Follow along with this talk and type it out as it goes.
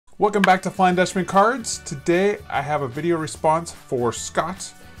Welcome back to Flying Dutchman Cards. Today I have a video response for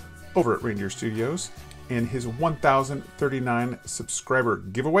Scott over at Reindeer Studios and his 1039 subscriber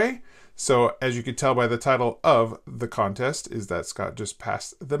giveaway. So as you can tell by the title of the contest is that Scott just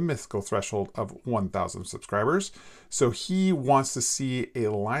passed the mythical threshold of 1,000 subscribers. So he wants to see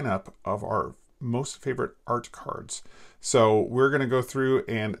a lineup of our most favorite art cards. So we're going to go through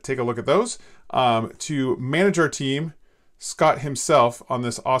and take a look at those. To manage our team, Scott himself on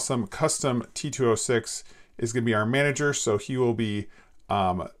this awesome custom T206 is going to be our manager. So he will be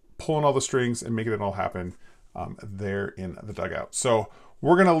pulling all the strings and making it all happen there in the dugout. So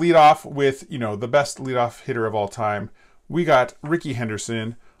we're going to lead off with, the best leadoff hitter of all time. We got Rickey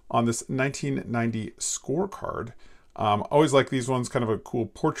Henderson on this 1990 scorecard. Always like these ones, kind of a cool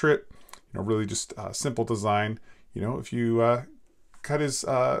portrait, really just simple design. If you cut his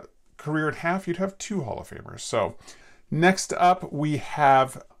career in half, you'd have 2 Hall of Famers. So next up, we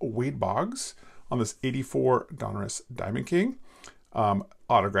have Wade Boggs on this 84 Donruss Diamond King,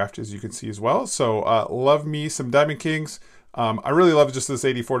 autographed as you can see as well. So love me some Diamond Kings. I really love just this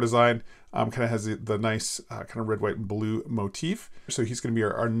 84 design. Kind of has the nice kind of red, white, and blue motif. So he's going to be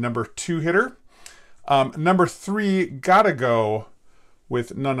our number 2 hitter. Number 3, gotta go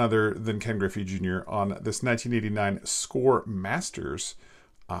with none other than Ken Griffey Jr. on this 1989 Score Masters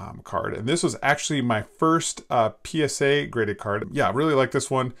card. And this was actually my first PSA graded card. Yeah, I really like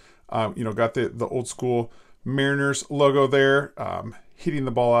this one. Got the old school Mariners logo there, hitting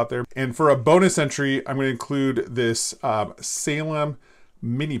the ball out there. And for a bonus entry, I'm going to include this Salem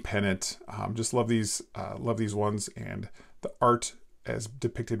mini pennant. Just love these ones, and the art as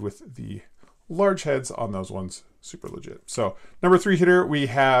depicted with the large heads on those ones, super legit. So number 3 hitter, we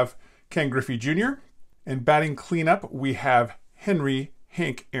have Ken Griffey Jr. And batting cleanup, we have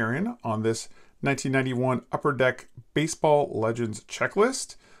Hank Aaron on this 1991 Upper Deck Baseball Legends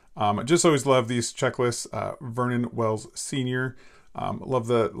checklist. I just always love these checklists. Vernon Wells Sr. Love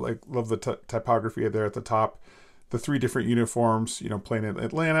the typography there at the top. The 3 different uniforms, playing in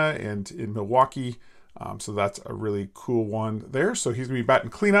Atlanta and in Milwaukee. So that's a really cool one there. So he's gonna be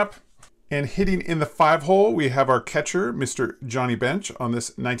batting cleanup. And hitting in the 5-hole, we have our catcher, Mr. Johnny Bench, on this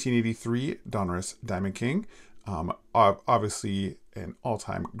 1983 Donruss Diamond King. Obviously an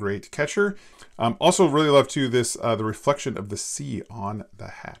all-time great catcher. Also really love too this the reflection of the sea on the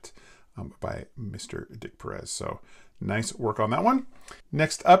hat by Mr. Dick Perez. So nice work on that one.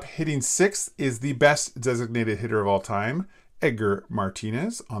 Next up, hitting 6th is the best designated hitter of all time, Edgar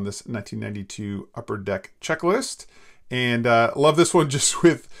Martinez on this 1992 Upper Deck checklist. And love this one just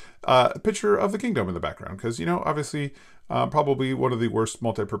with a picture of the Kingdom in the background, because obviously probably one of the worst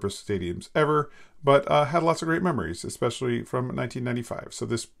multi-purpose stadiums ever, but had lots of great memories, especially from 1995. So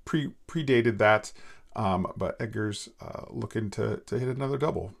this predated that, but Edgar's looking to hit another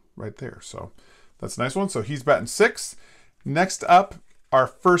double right there. So that's a nice one. So he's batting 6th. Next up, our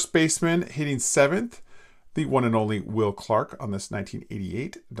first baseman hitting 7th, the one and only Will Clark on this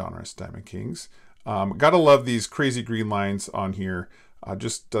 1988 Donruss Diamond Kings. Gotta love these crazy green lines on here.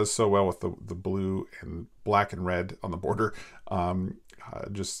 Just does so well with the blue and black and red on the border.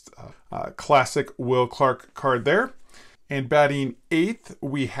 Classic Will Clark card there. And batting 8th,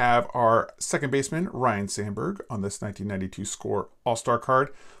 we have our second baseman, Ryan Sandberg, on this 1992 Score All-Star card.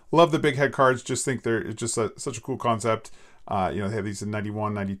 Love the big head cards. Just think they're just such a cool concept. They have these in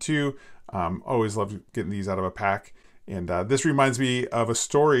 91, 92. Always love getting these out of a pack. And this reminds me of a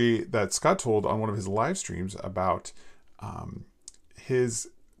story that Scott told on one of his live streams about his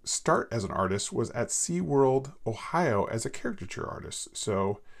start as an artist was at SeaWorld, Ohio as a caricature artist.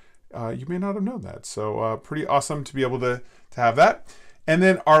 So you may not have known that. So pretty awesome to be able to have that. And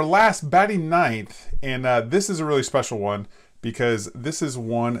then our last, batting 9th, and this is a really special one because this is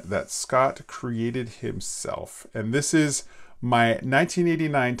one that Scott created himself. And this is my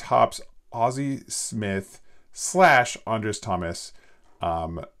 1989 Topps Ozzie Smith / Andres Thomas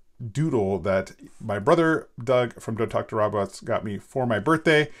doodle that my brother Doug from Don't Talk to Robots got me for my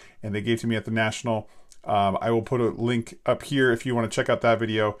birthday, and they gave to me at the National. I will put a link up here if you want to check out that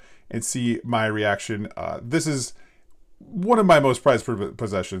video and see my reaction. This is one of my most prized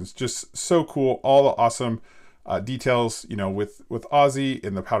possessions. Just so cool. All the awesome details, with Ozzie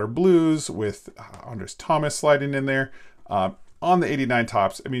in the powder blues, with Andres Thomas sliding in there on the 89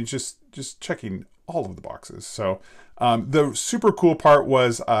 Topps. I mean, just checking all of the boxes. So the super cool part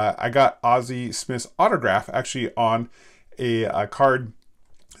was I got Ozzie Smith's autograph actually on a card.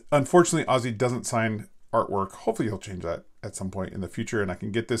 Unfortunately, Ozzie doesn't sign artwork. Hopefully he'll change that at some point in the future and I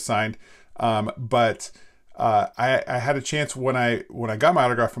can get this signed. But I had a chance when I got my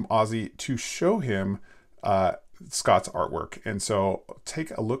autograph from Ozzie to show him Scott's artwork. And so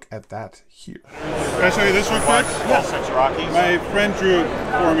take a look at that here. Can I show you this real quick? All 6 Rockies. My friend drew it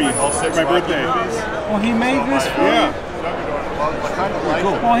for me for my birthday. Well, he made this for Yeah. you?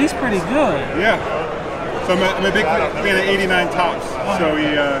 Well, he's pretty good. Yeah. So I'm a big fan of 89 Topps. So he.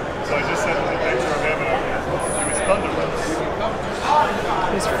 So I just sent him a picture of him and he was thunder with us.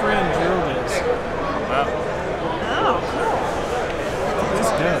 His friend drew this. Oh, cool.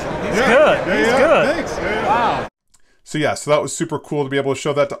 He's good. He's Yeah. good. Yeah, He's yeah. good. Thanks. Yeah. Wow. So yeah, so that was super cool to be able to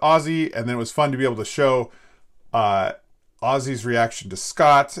show that to Ozzy, and then it was fun to be able to show Ozzy's reaction to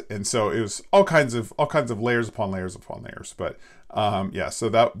Scott, and so it was all kinds of layers upon layers upon layers. But yeah, so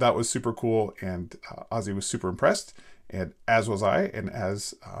that was super cool, and Ozzy was super impressed, and as was I, and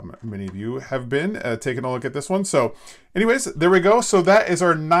as many of you have been taking a look at this one. So anyways, there we go. So that is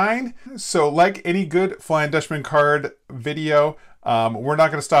our 9. So like any good Flying Dutchman card video, we're not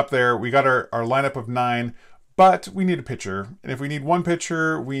going to stop there. We got our lineup of 9. But we need a pitcher. And if we need one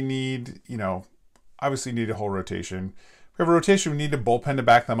pitcher, we need, you know, obviously need a whole rotation. If we have a rotation, we need a bullpen to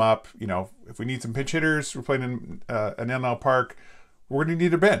back them up. You know, if we need some pinch hitters, we're playing in an NL park, we're going to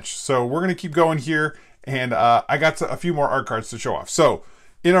need a bench. So we're going to keep going here. And I got a few more art cards to show off. So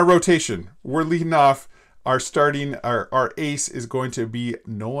in our rotation, we're leading off. Our ace is going to be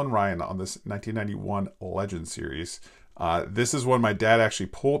Nolan Ryan on this 1991 Legend Series. This is one my dad actually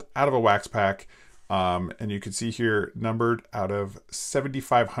pulled out of a wax pack. And you can see here numbered out of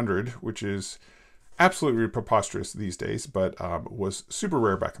 7,500, which is absolutely preposterous these days, but was super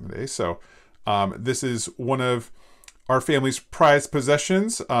rare back in the day. So this is one of our family's prized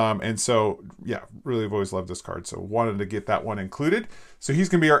possessions. And so, yeah, really have always loved this card. So wanted to get that one included. So he's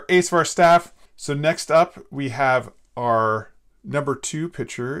going to be our ace of our staff. So next up, we have our number 2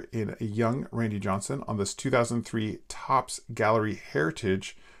 pitcher in a young Randy Johnson on this 2003 Topps Gallery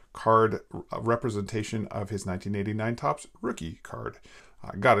Heritage card representation of his 1989 Topps rookie card.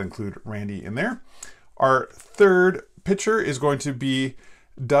 Got to include Randy in there. Our 3rd pitcher is going to be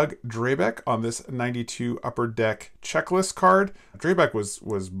Doug Drabek on this 92 Upper Deck checklist card. Drabek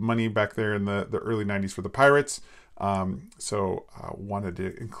was money back there in the early 90s for the Pirates. So wanted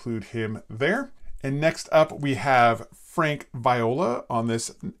to include him there. And next up we have Frank Viola on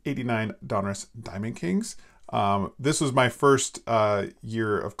this 89 Donruss Diamond Kings. This was my first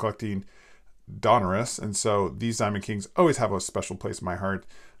year of collecting Donruss, and so these Diamond Kings always have a special place in my heart.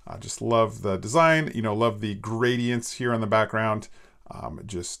 I just love the design, you know, love the gradients here on the background.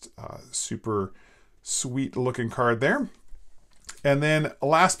 Just super sweet looking card there. And then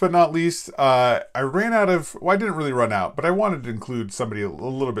last but not least, I ran out of, well, I didn't really run out, but I wanted to include somebody a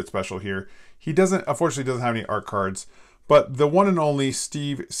little bit special here. He unfortunately doesn't have any art cards, but the one and only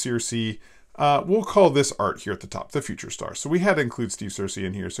Steve Searcy. We'll call this art here at the top, the future star. So we had to include Steve Searcy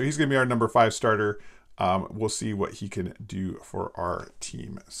in here. So he's going to be our number 5 starter. We'll see what he can do for our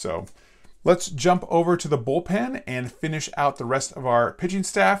team. So let's jump over to the bullpen and finish out the rest of our pitching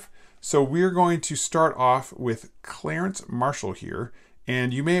staff. So we're going to start off with Clarence Marshall here.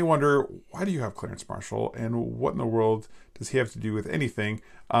 And you may wonder, why do you have Clarence Marshall? And what in the world does he have to do with anything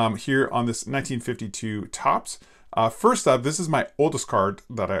here on this 1952 Topps? First up, this is my oldest card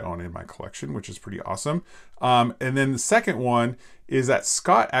that I own in my collection, which is pretty awesome. And then the second one is that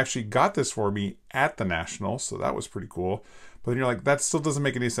Scott actually got this for me at the National, so that was pretty cool. But then you're like, that still doesn't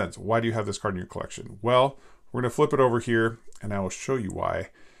make any sense. Why do you have this card in your collection? Well, we're going to flip it over here, and I will show you why.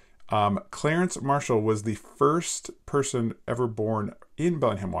 Clarence Marshall was the first person ever born in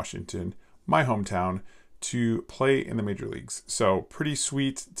Bellingham, Washington, my hometown, to play in the major leagues. So pretty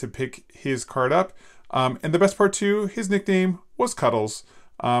sweet to pick his card up. And the best part too, his nickname was Cuddles,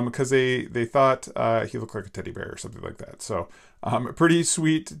 because they thought he looked like a teddy bear or something like that. So pretty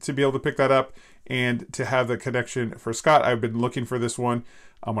sweet to be able to pick that up and to have the connection for Scott. I've been looking for this one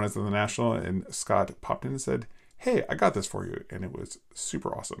when I was in the National, and Scott popped in and said, hey, I got this for you. And it was super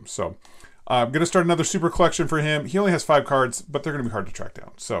awesome. So I'm going to start another super collection for him. He only has 5 cards, but they're going to be hard to track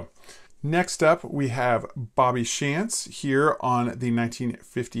down. So next up, we have Bobby Shantz here on the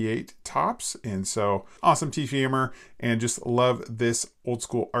 1958 Topps. And so awesome TVMer, and just love this old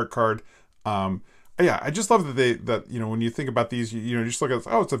school art card. Yeah, I just love that you know, when you think about these, you know, just look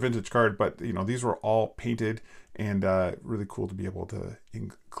at, oh, it's a vintage card, but you know, these were all painted, and really cool to be able to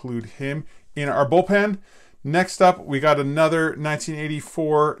include him in our bullpen. Next up, we got another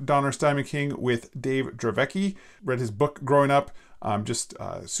 1984 Donruss Diamond King with Dave Dravecki. Read his book growing up. Just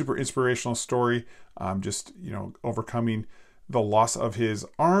super inspirational story. Just, you know, overcoming the loss of his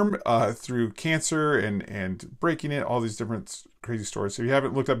arm through cancer and breaking it, all these different crazy stories. So if you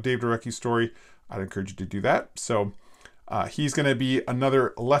haven't looked up Dave Dravecki's story, I'd encourage you to do that. So he's going to be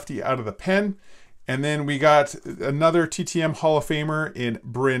another lefty out of the pen. And then we got another TTM Hall of Famer in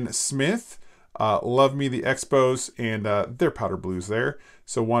Bryn Smith. Love me the Expos, and their powder blues there.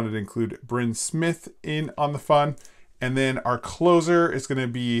 So wanted to include Bryn Smith in on the fun. And then our closer is going to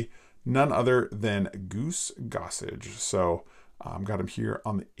be none other than Goose Gossage. So got him here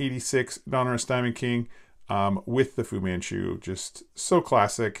on the 86 Donruss Diamond King with the Fu Manchu. Just so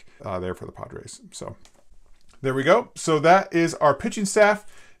classic there for the Padres. So there we go. So that is our pitching staff.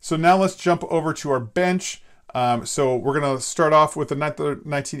 So now let's jump over to our bench. So we're going to start off with the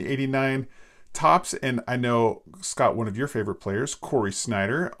 1989 Topps, and I know, Scott, one of your favorite players, Corey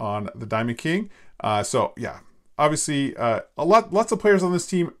Snyder on the Diamond King. So yeah, obviously lots of players on this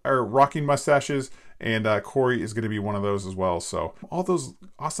team are rocking mustaches, and Corey is going to be one of those as well. So all those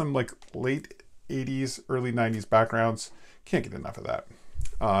awesome like late 80s, early 90s backgrounds, can't get enough of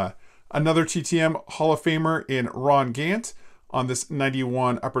that. Another TTM Hall of Famer in Ron Gant on this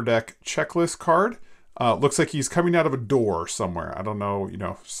 91 Upper Deck checklist card. Looks like he's coming out of a door somewhere. I don't know,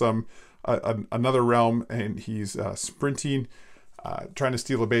 some another realm, and he's sprinting, trying to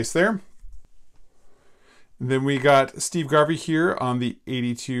steal a base there. And then we got Steve Garvey here on the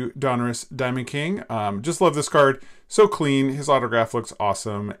 82 Donruss Diamond King. Just love this card. So clean. His autograph looks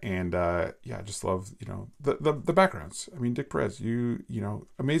awesome. And yeah, just love, the backgrounds. I mean, Dick Perez,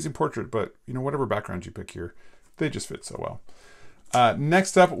 amazing portrait, but whatever background you pick here, they just fit so well.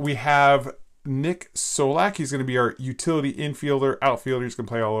 Next up, we have Nick Solak. He's going to be our utility infielder, outfielder. He's going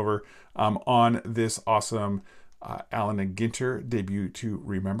to play all over on this awesome Allen and Ginter debut to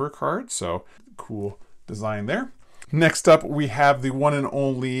remember card. So cool design there. Next up, we have the one and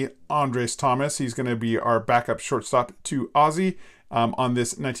only Andres Thomas. He's going to be our backup shortstop to Ozzie on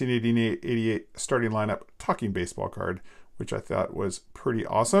this 1988 starting lineup talking baseball card, which I thought was pretty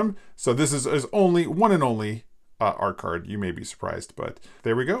awesome. So this is his one and only art card. You may be surprised, but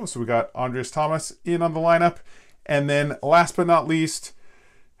there we go. So we got Andres Thomas in on the lineup. And then last but not least,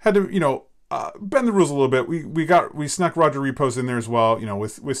 had to, bend the rules a little bit. We snuck Roger Repos in there as well,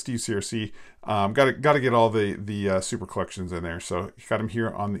 with Steve Searcy. Got to get all the super collections in there. So got him here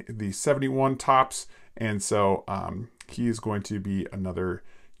on the 71 Topps. And so he is going to be another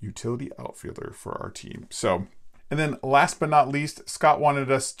utility outfielder for our team. So, and then last but not least, Scott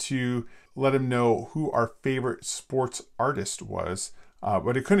wanted us to let him know who our favorite sports artist was,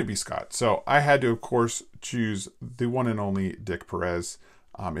 but it couldn't be Scott. So I had to, of course, choose the one and only Dick Perez.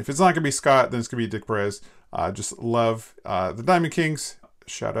 If it's not going to be Scott, then it's going to be Dick Perez. Just love the Diamond Kings.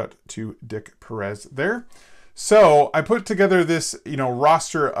 Shout out to Dick Perez there. So I put together this,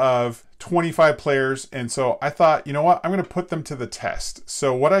 roster of 25 players. And so I thought, you know what, I'm going to put them to the test.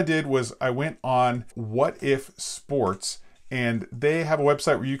 So what I did was I went on What If Sports, and they have a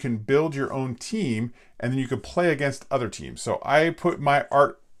website where you can build your own team and then you can play against other teams. So I put my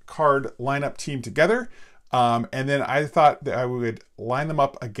art card lineup team together. And then I thought that I would line them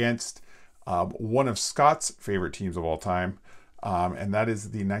up against one of Scott's favorite teams of all time. And that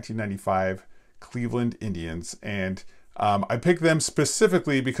is the 1995 Cleveland Indians. And I picked them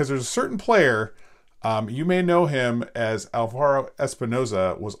specifically because there's a certain player, you may know him as Alvaro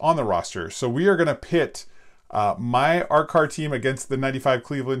Espinoza, was on the roster. So we are going to pit my art card team against the 95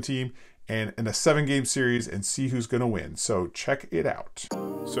 Cleveland team and in a 7-game series and see who's going to win. So check it out.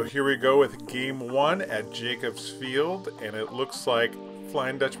 So here we go with game 1 at Jacobs Field, and it looks like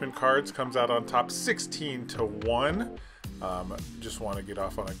Flying Dutchman Cards comes out on top 16-1. Just want to get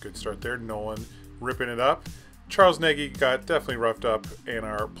off on a good start there. Nolan ripping it up. Charles Nagy got definitely roughed up, and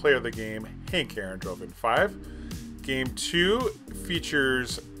our player of the game, Hank Aaron, drove in 5. Game 2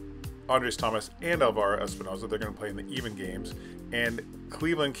 features Andres Thomas and Alvaro Espinoza. They're going to play in the even games. And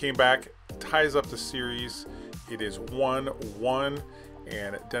Cleveland came back, ties up the series. It is 1-1,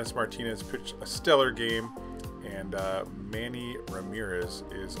 and Dennis Martinez pitched a stellar game, and Manny Ramirez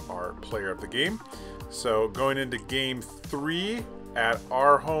is our player of the game. So going into game 3 at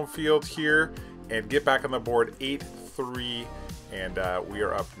our home field here, and get back on the board 8-3, and we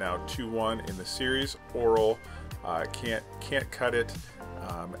are up now 2-1 in the series. Oral can't cut it.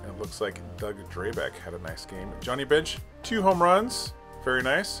 And it looks like Doug Drabeck had a nice game. Johnny Bench, 2 home runs. Very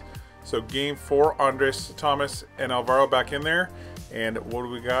nice. So game 4, Andres Thomas and Alvaro back in there. And what do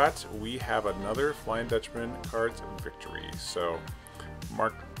we got? We have another Flying Dutchman Cards victory. So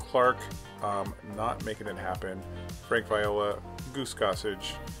Mark Clark not making it happen. Frank Viola, Goose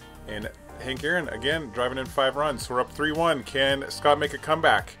Gossage, and Hank Aaron, again, driving in 5 runs. So we're up 3-1. Can Scott make a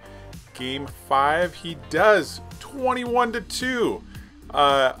comeback? Game 5, he does. 21-2.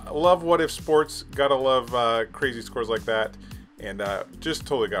 Love What If Sports. Gotta love crazy scores like that. And just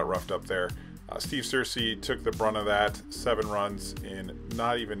totally got roughed up there. Steve Searcy took the brunt of that. 7 runs in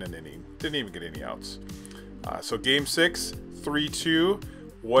not even an inning. Didn't even get any outs. So game 6, 3-2.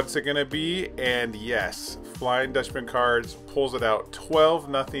 What's it going to be? And yes, Flying Dutchman Cards pulls it out.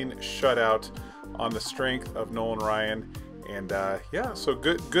 12-0 shutout on the strength of Nolan Ryan. And yeah, so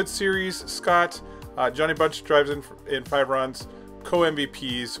good series, Scott. Johnny Bunch drives in 5 runs.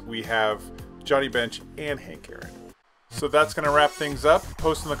 Co-MVPs, we have Johnny Bench and Hank Aaron. So that's going to wrap things up.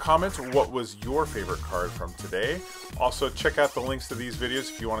 Post in the comments what was your favorite card from today. Also, check out the links to these videos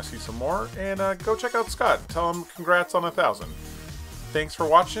if you want to see some more. And go check out Scott. Tell him congrats on 1,000. Thanks for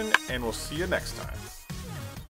watching, and we'll see you next time.